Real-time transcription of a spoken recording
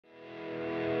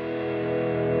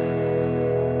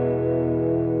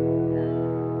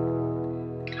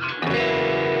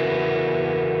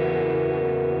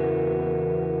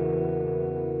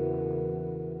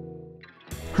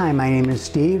Hi, my name is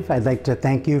Steve. I'd like to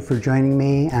thank you for joining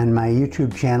me on my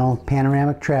YouTube channel,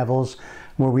 Panoramic Travels,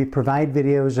 where we provide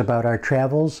videos about our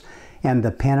travels and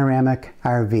the Panoramic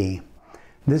RV.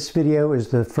 This video is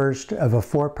the first of a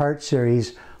four-part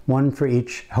series, one for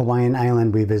each Hawaiian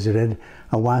island we visited: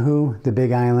 Oahu, the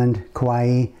Big Island,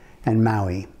 Kauai, and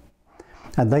Maui.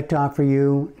 I'd like to offer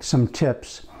you some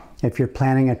tips if you're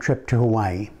planning a trip to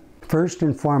Hawaii. First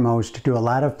and foremost, do a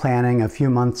lot of planning a few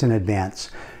months in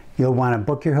advance. You'll want to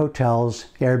book your hotels,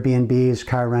 AirBNBs,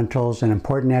 car rentals, and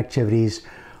important activities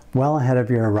well ahead of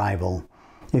your arrival.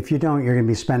 If you don't, you're going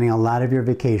to be spending a lot of your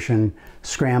vacation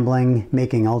scrambling,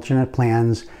 making alternate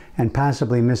plans, and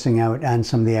possibly missing out on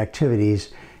some of the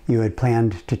activities you had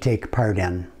planned to take part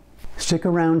in. Stick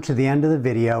around to the end of the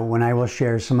video when I will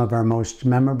share some of our most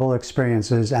memorable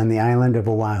experiences on the island of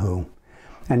Oahu.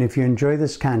 And if you enjoy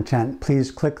this content, please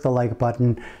click the like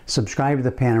button, subscribe to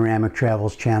the Panoramic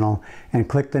Travels channel, and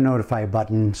click the notify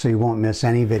button so you won't miss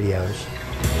any videos.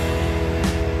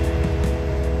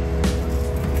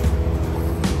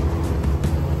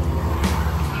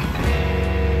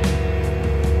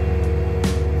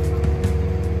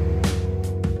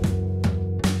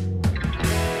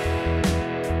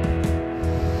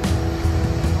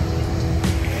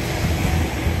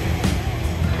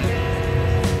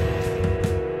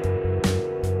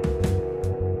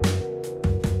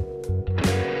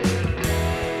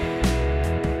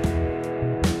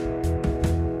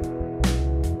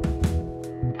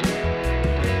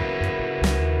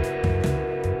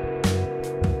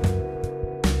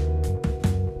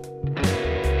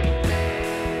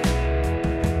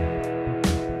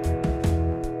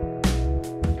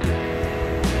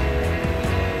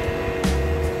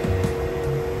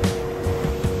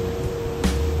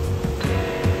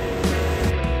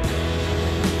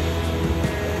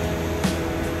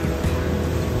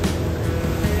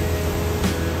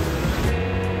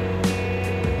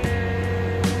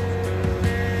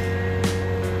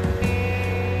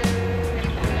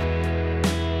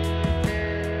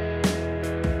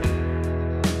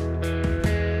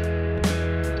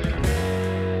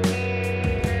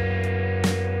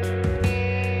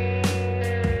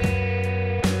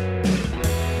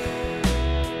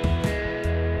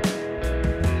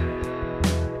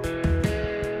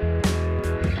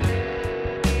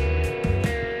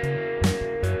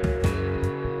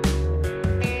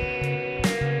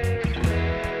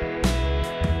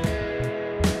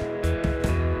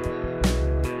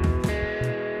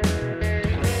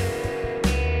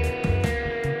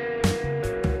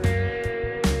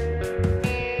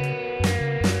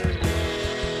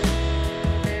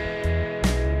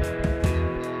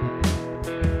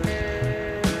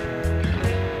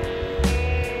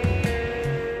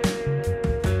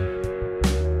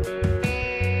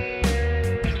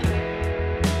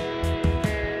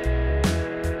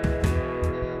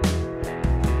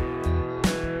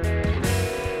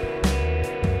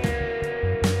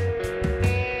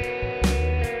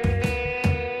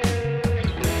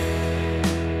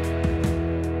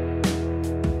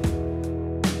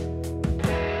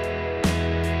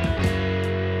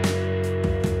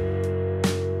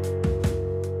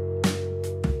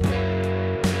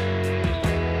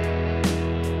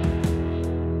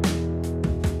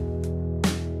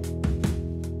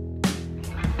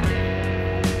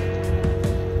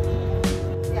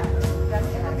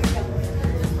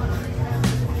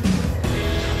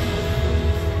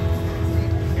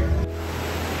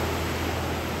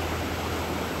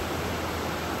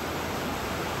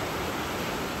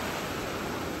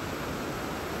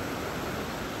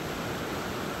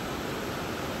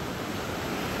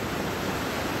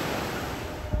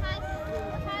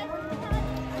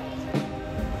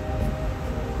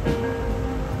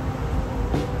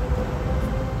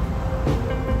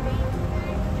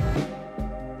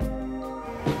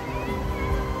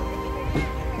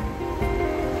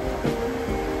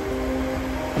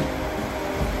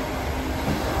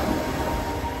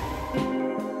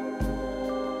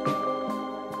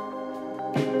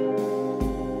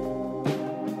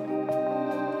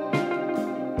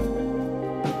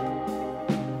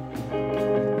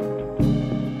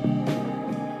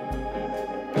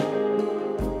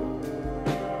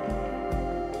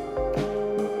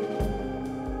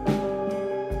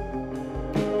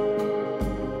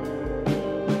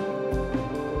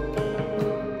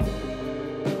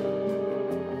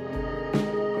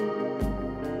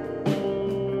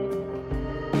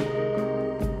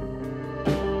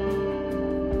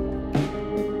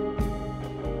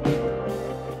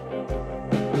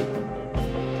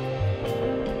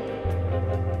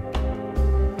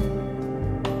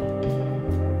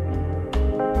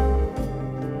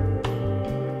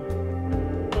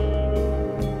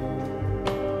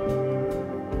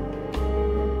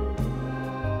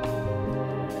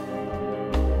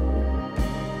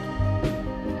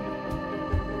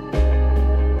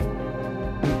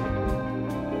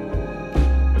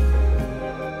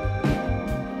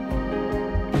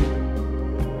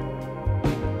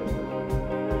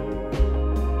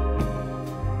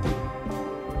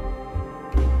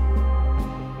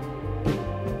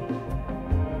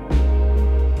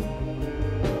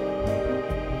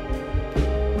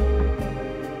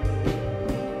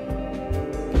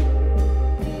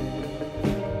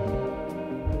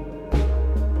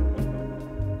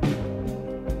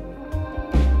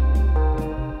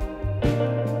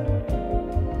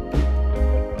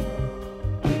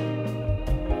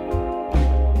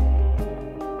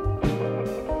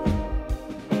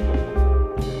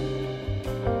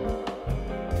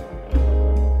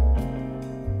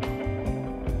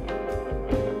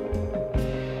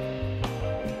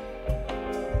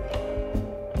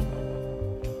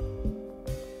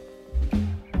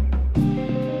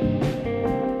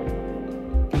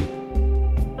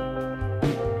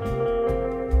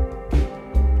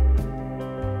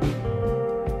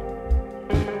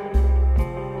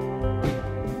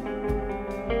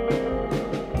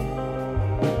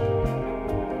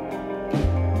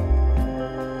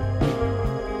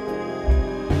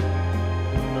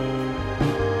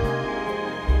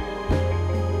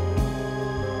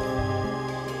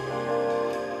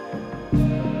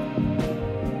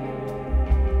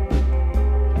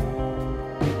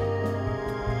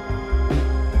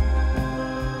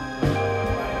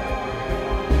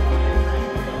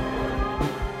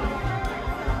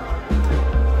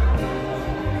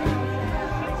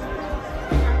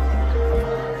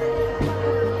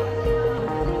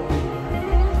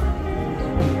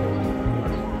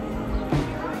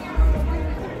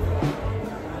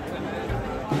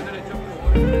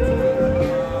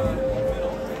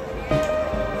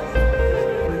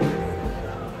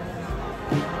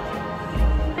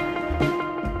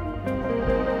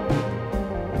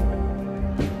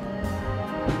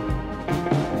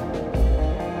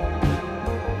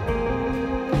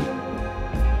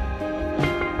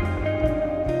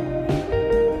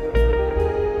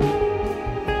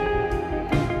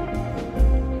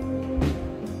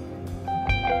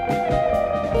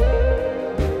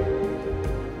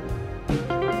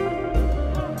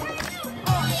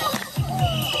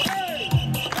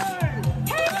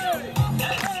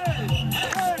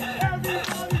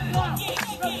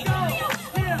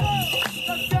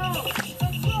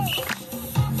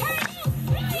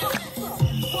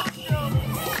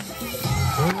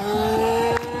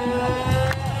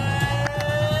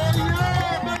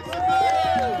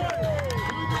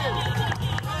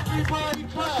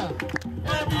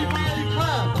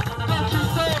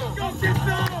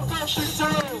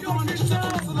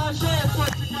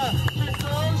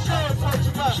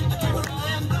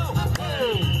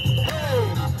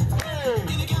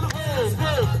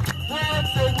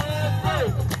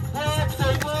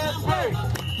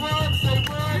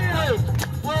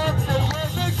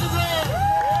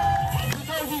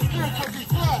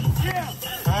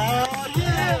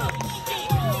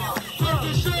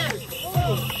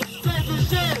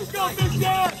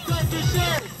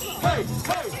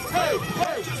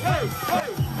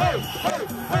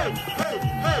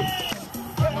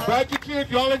 Frankie Q, if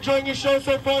y'all enjoying your show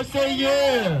so far, say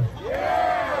yeah.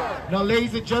 Yeah. Now,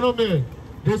 ladies and gentlemen,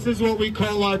 this is what we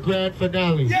call our grand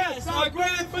finale. Yes, our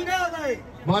grand finale.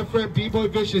 My friend B-Boy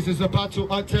Vicious is about to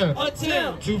attempt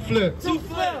to flip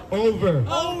over.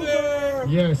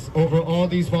 Yes, over all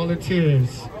these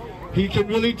volunteers. He can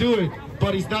really do it,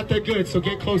 but he's not that good, so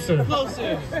get closer.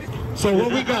 So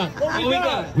what we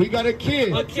got? We got a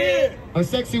kid. A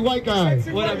sexy white guy.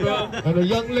 What up, bro? And a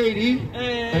young lady.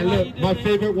 And look, my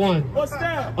favorite one. What's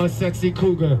that? A sexy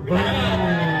cougar.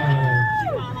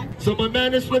 So my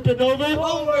man is flipping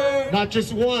over? Not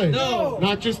just one. No.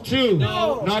 Not just two.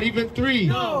 No. Not even three.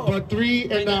 No. But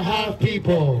 3.5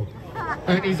 people.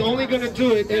 And he's only going to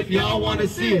do it if y'all want to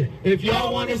see it. If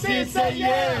y'all want to see it, say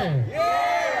yeah.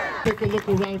 Yeah. Take a look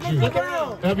around you. Look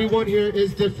around. Everyone here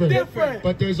is different.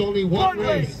 But there's only one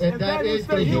race, and that is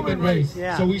the human race.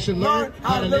 Yeah. So we should learn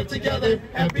how to live together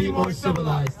and be more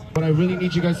civilized. What I really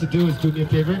need you guys to do is do me a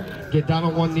favor. Get down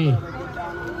on one knee.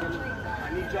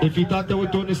 If you thought that we're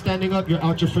doing this standing up, you're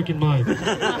out your freaking mind.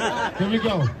 Here we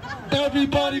go.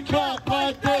 Everybody clap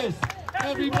like this.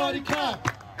 Everybody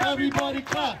clap. Everybody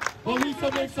clap.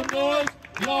 Elisa, make some noise.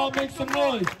 Y'all make some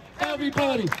noise.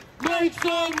 Everybody, make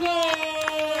some noise!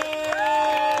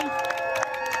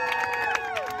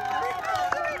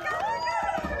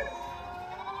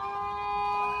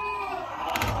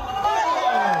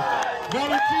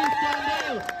 Volunteers stand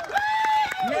out.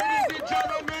 Ladies and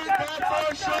gentlemen, that's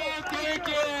our show. Thank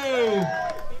you.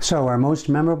 So our most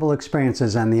memorable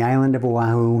experiences on the island of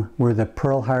Oahu were the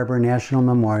Pearl Harbor National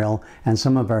Memorial and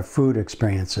some of our food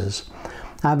experiences.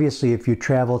 Obviously, if you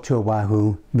travel to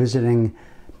Oahu, visiting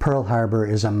Pearl Harbor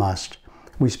is a must.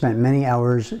 We spent many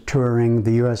hours touring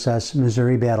the USS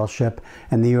Missouri battleship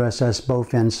and the USS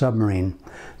Bowfin submarine.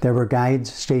 There were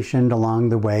guides stationed along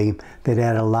the way that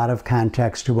added a lot of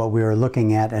context to what we were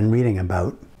looking at and reading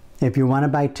about. If you want to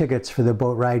buy tickets for the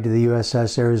boat ride to the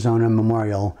USS Arizona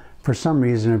Memorial, for some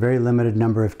reason a very limited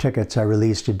number of tickets are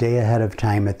released a day ahead of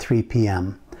time at 3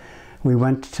 p.m. We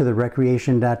went to the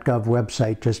recreation.gov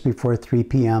website just before 3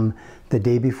 p.m. the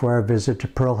day before our visit to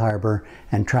Pearl Harbor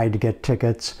and tried to get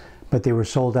tickets, but they were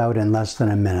sold out in less than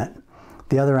a minute.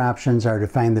 The other options are to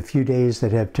find the few days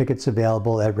that have tickets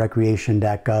available at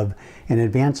recreation.gov in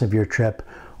advance of your trip,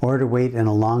 or to wait in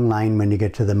a long line when you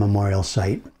get to the memorial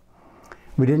site.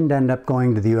 We didn't end up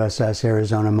going to the USS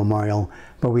Arizona Memorial,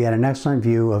 but we had an excellent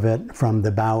view of it from the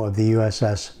bow of the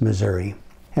USS Missouri.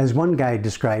 As one guide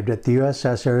described it, the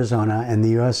USS Arizona and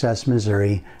the USS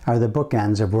Missouri are the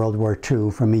bookends of World War II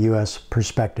from a U.S.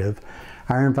 perspective.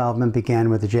 Our involvement began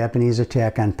with the Japanese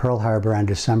attack on Pearl Harbor on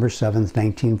December 7,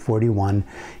 1941,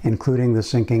 including the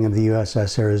sinking of the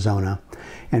USS Arizona.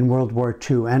 And World War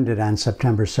II ended on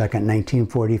September 2,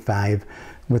 1945,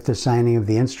 with the signing of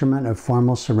the Instrument of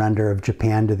Formal Surrender of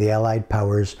Japan to the Allied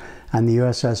powers on the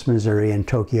USS Missouri in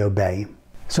Tokyo Bay.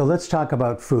 So let's talk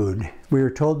about food. We were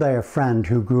told by a friend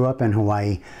who grew up in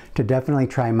Hawaii to definitely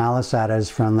try Malasadas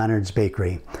from Leonard's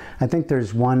Bakery. I think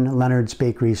there's one Leonard's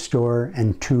Bakery store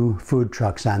and 2 food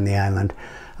trucks on the island.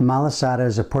 A malasada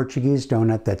is a Portuguese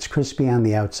donut that's crispy on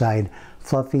the outside,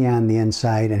 fluffy on the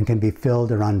inside, and can be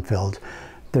filled or unfilled.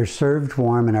 They're served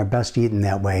warm and are best eaten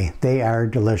that way. They are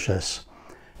delicious.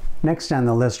 Next on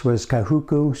the list was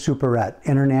Kahuku Superette,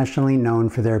 internationally known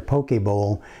for their poke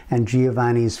bowl, and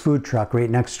Giovanni's food truck right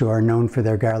next door, known for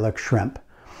their garlic shrimp.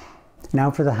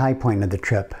 Now for the high point of the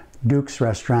trip, Duke's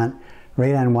Restaurant,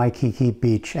 right on Waikiki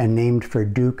Beach and named for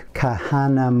Duke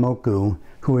Kahanamoku,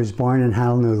 who was born in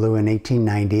Honolulu in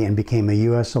 1890 and became a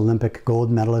U.S. Olympic gold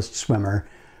medalist swimmer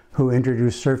who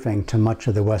introduced surfing to much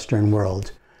of the Western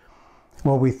world.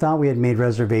 Well, we thought we had made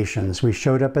reservations. We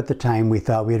showed up at the time we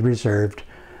thought we had reserved.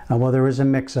 Well, there was a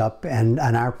mix-up on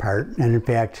our part, and in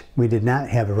fact, we did not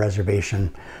have a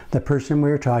reservation. The person we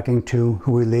were talking to,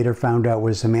 who we later found out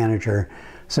was the manager,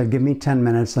 said, "Give me 10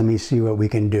 minutes, let me see what we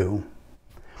can do."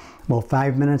 Well,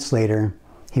 5 minutes later,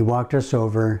 he walked us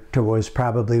over to what was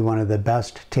probably one of the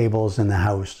best tables in the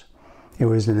house. It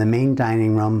was in the main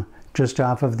dining room, just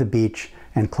off of the beach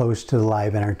and close to the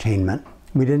live entertainment.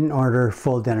 We didn't order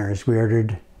full dinners. We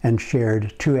ordered and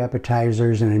shared 2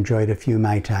 appetizers and enjoyed a few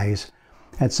Mai Tais.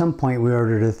 At some point, we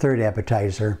ordered a 3rd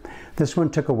appetizer. This one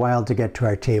took a while to get to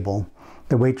our table.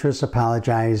 The waitress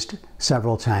apologized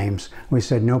several times. We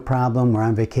said, "No problem, we're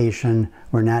on vacation,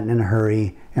 we're not in a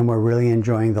hurry, and we're really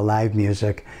enjoying the live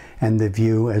music and the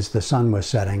view as the sun was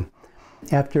setting."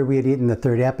 After we had eaten the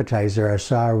 3rd appetizer, I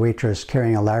saw our waitress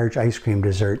carrying a large ice cream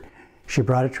dessert. She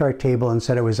brought it to our table and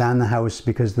said it was on the house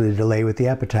because of the delay with the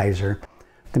appetizer.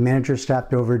 The manager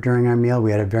stopped over during our meal.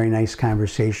 We had a very nice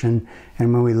conversation,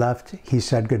 and when we left, he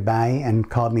said goodbye and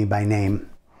called me by name.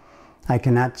 I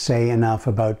cannot say enough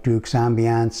about Duke's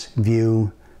ambiance,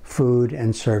 view, food,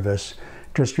 and service.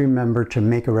 Just remember to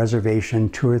make a reservation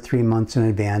 2 or 3 months in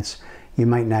advance. You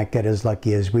might not get as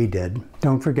lucky as we did.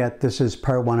 Don't forget, this is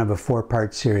part 1 of a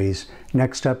 4-part series.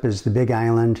 Next up is the Big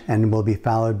Island, and will be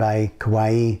followed by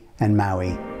Kauai and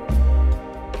Maui.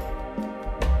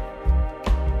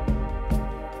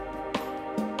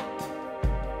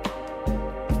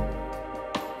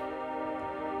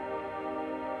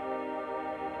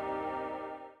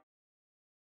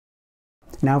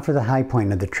 Now for the high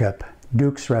point of the trip,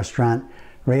 Duke's Restaurant,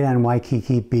 right on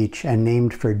Waikiki Beach and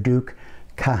named for Duke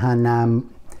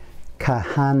Kahanamoku.